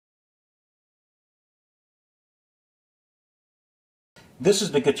This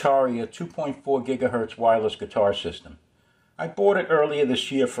is the Guitaria 2.4 gigahertz wireless guitar system. I bought it earlier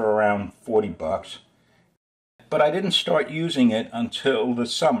this year for around 40 bucks, but I didn't start using it until the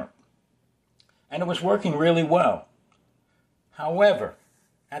summer. And it was working really well. However,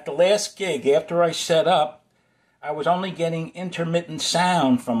 at the last gig, after I set up, I was only getting intermittent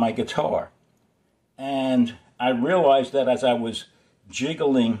sound from my guitar. And I realized that as I was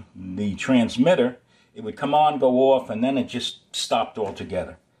jiggling the transmitter, it would come on, go off, and then it just stopped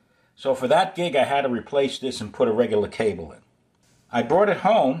altogether. So for that gig, I had to replace this and put a regular cable in. I brought it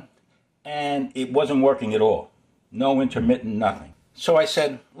home, and it wasn't working at all. No intermittent, nothing. So I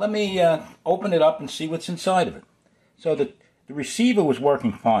said, let me open it up and see what's inside of it. So the receiver was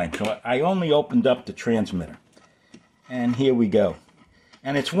working fine, so I only opened up the transmitter. And here we go.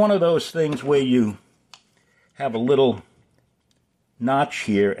 And it's one of those things where you have a little notch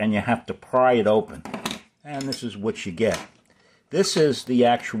here, and you have to pry it open. And this is what you get. This is the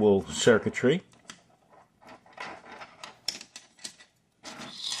actual circuitry.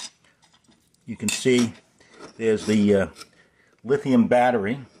 You can see there's the lithium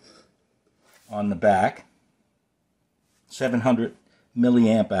battery on the back, 700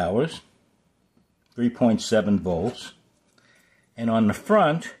 milliamp hours, 3.7 volts. And on the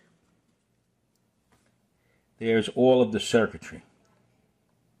front, there's all of the circuitry.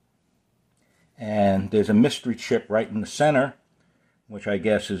 And there's a mystery chip right in the center, which I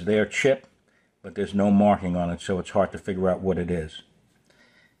guess is their chip, but there's no marking on it, so it's hard to figure out what it is.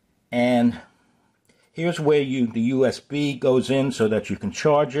 And here's where the USB goes in so that you can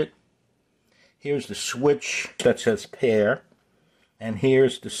charge it. Here's the switch that says pair, and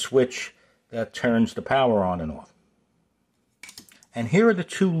here's the switch that turns the power on and off. And here are the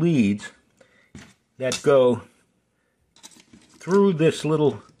two leads that go through this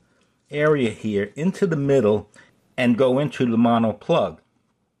little area here into the middle and go into the mono plug.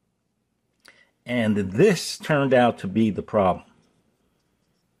 And this turned out to be the problem.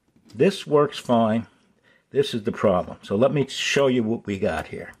 This works fine. This is the problem. So let me show you what we got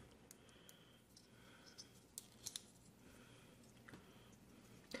here.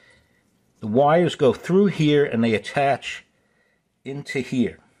 The wires go through here and they attach into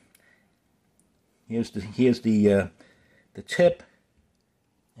here. Here's the tip,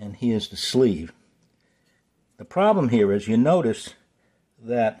 and here's the sleeve. The problem here is you notice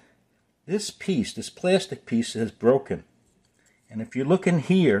that this piece, this plastic piece, is broken. And if you look in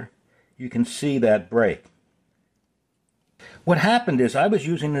here, you can see that break. What happened is I was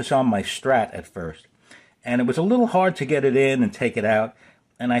using this on my Strat at first, and it was a little hard to get it in and take it out,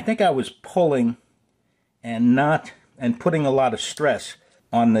 and I think I was pulling and putting a lot of stress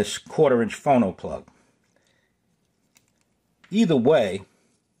on this 1/4-inch phono plug. Either way,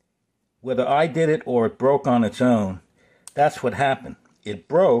 whether I did it or it broke on its own, that's what happened. It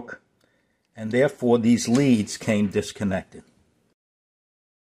broke, and therefore these leads came disconnected.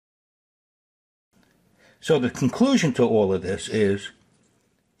 So the conclusion to all of this is,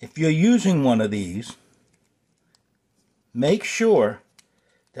 if you're using one of these, make sure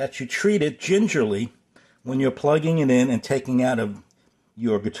that you treat it gingerly when you're plugging it in and taking out of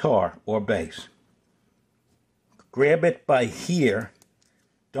your guitar or bass. Grab it by here.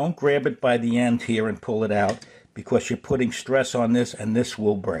 Don't grab it by the end here and pull it out, because you're putting stress on this and this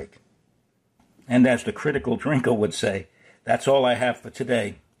will break. And as the critical drinker would say, that's all I have for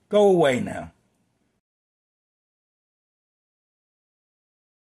today. Go away now.